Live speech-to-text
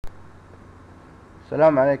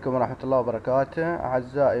السلام عليكم ورحمة الله وبركاته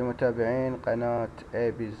أعزائي متابعين قناة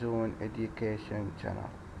AB Zone Education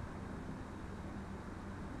Channel.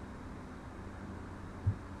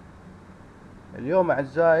 اليوم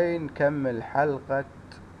أعزائي نكمل حلقة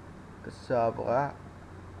السابقة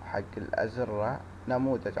حق الأزرة،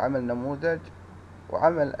 نموذج عمل نموذج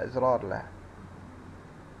وعمل أزرار له.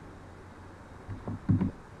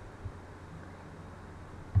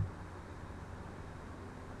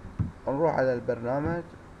 نروح على البرنامج.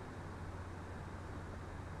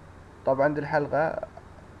 طبعا دي الحلقة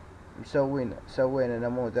سوينا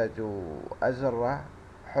نموذج وأزرة،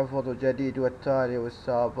 حفظ الجديد والتالي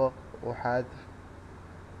والسابق وحذف.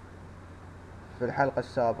 في الحلقة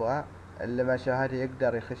السابقة اللي ما شاهدها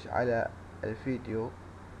يقدر يخش على الفيديو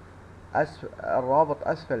الرابط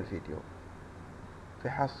أسفل الفيديو، في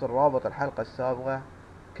حصل رابط الحلقة السابقة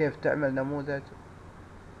كيف تعمل نموذج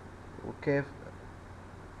وكيف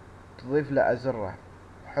تضيف له أزرة،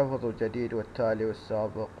 حفظ الجديد والتالي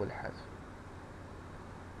والسابق والحذف.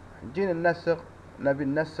 نجينا نبي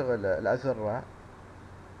ننسق الأزرة.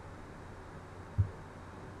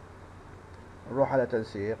 نروح على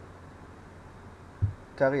تنسيق،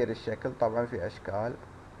 تغيير الشكل. طبعا في أشكال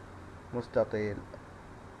مستطيل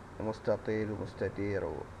ومستطيل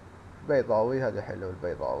ومستدير وبيضاوي. هذا حلو،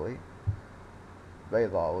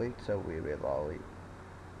 البيضاوي تسوي بيضاوي.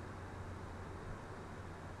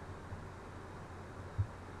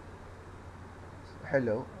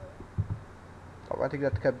 حلو. طبعا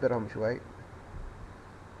تقدر تكبرهم شوي،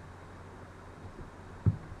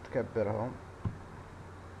 تكبرهم،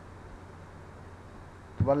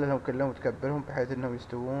 تظللهم كلهم وتكبرهم بحيث انهم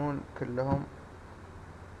يستوون كلهم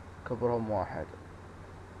كبرهم واحد.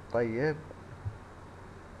 طيب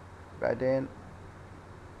بعدين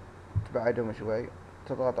تبعدهم شوي،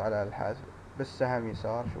 تضغط على الحذف بالسهم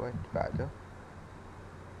يسار شوي تبعده.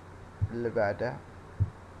 اللي بعده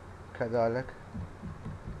كذلك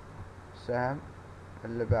سهم،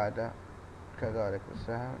 اللي بعده كذلك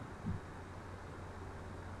بالسهم،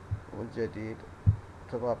 والجديد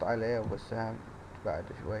تضغط عليه وبالسهم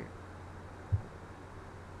تبعده شوي.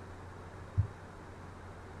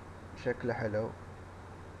 شكله حلو.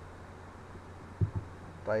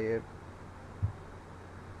 طيب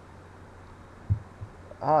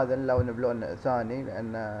هذا اللون بلون ثاني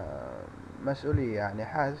لأن مسؤولية، يعني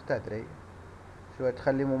حاجة تدري شوي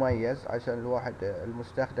تخليه مميز عشان الواحد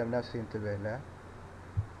المستخدم نفسه ينتبه له.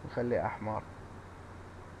 نخليه أحمر.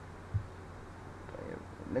 طيب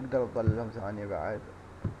نقدر نظللهم ثانية بعد.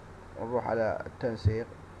 نروح على التنسيق،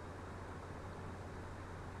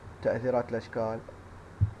 تأثيرات الأشكال،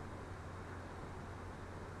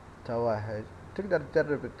 توهج. تقدر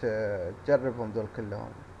تجربهم ذول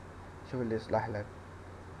كلهم، شوف اللي يصلح لك.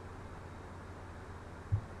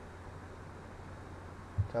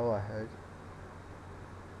 توهج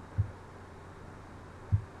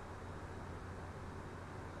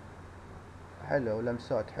حلو،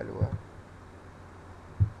 لمسات حلوة.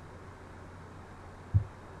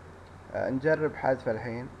 نجرب حذف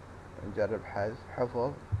الحين، نجرب حذف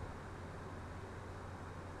حفظ.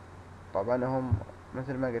 طبعا هم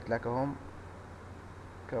مثل ما قلت لك هم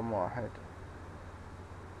كم واحد؟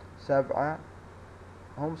 7.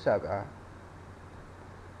 هم 7.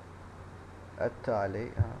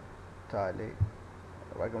 التالي تالي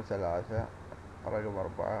رقم 3، رقم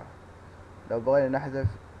 4. لو بغينا نحذف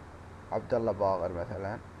عبد الله باغر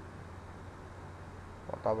مثلا،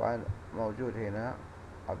 وطبعا موجود هنا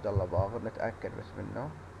عبد الله باغر، نتأكد بس منه.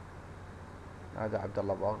 هذا عبد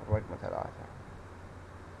الله باغر رقم 3.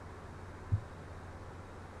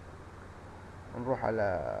 نروح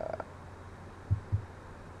على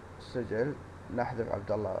السجل، نحذف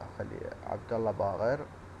عبد الله، خلي عبد الله باغر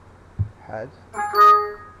حذف.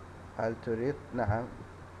 هل تريد؟ نعم.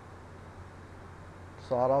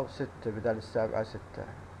 صاروا 6 بدل 7، 6.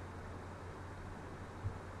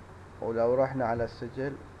 ولو رحنا على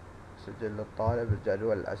السجل، سجل الطالب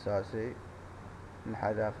الجدول الأساسي،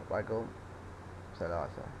 نحذف رقم 3.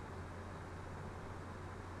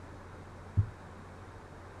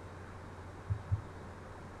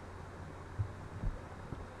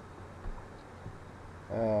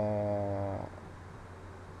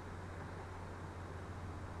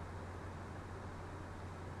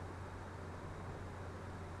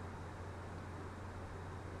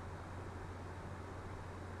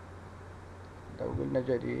 لو قلنا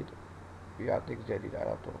جديد يعطيك جديد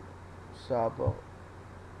على طول. سابق.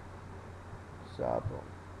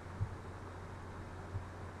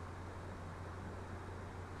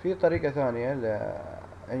 في طريقة ثانية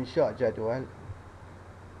لإنشاء جدول.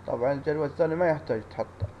 طبعا الجدول الثاني ما يحتاج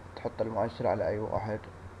تحط المؤشر على أي واحد،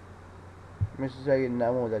 مش زي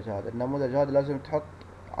النموذج هذا. النموذج هذا لازم تحط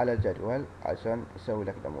على جدول عشان يسوي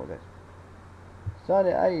لك نموذج.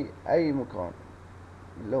 ثاني أي مكان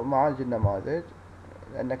لو معالج النماذج،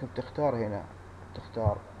 لأنك بتختار هنا،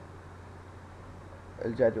 تختار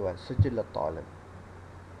الجدول سجل للطالب،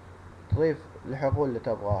 تضيف الحقول اللي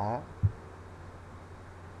تبغاها،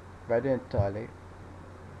 بعدين التالي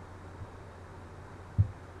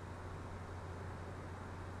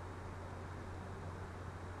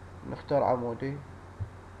نختار عمودي،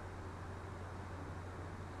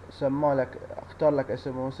 سمالك اختار لك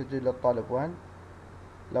اسمه سجل للطالب 1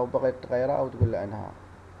 لو بغيت تغيره او تقول له انهاء.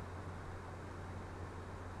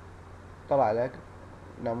 طلع لك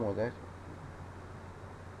نموذج.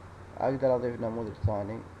 اقدر اضيف نموذج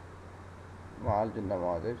ثاني، معالج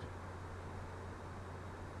النماذج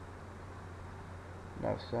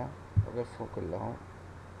نفسه، اضيفهم كلهم،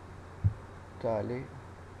 تالي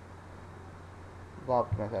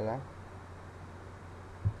ضابط مثلا،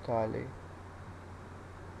 تالي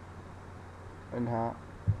انهاء،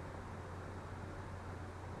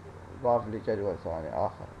 ضاف لي جدول ثاني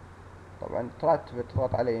آخر. طبعا ترتب،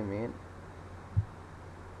 تضغط على يمين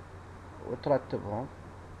وترتبهم،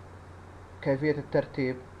 كيفية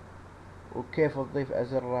الترتيب وكيف تضيف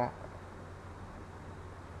أزرة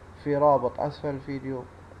في رابط أسفل الفيديو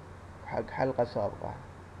حق حلقة سابقة.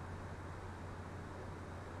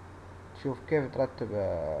 شوف كيف ترتب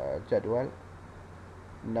جدول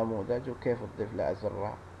النموذج وكيف تضيف له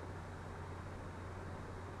أزرة.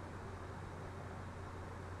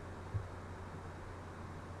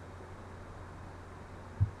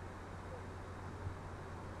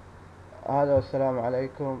 هذا والسلام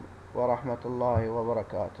عليكم ورحمة الله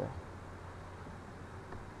وبركاته.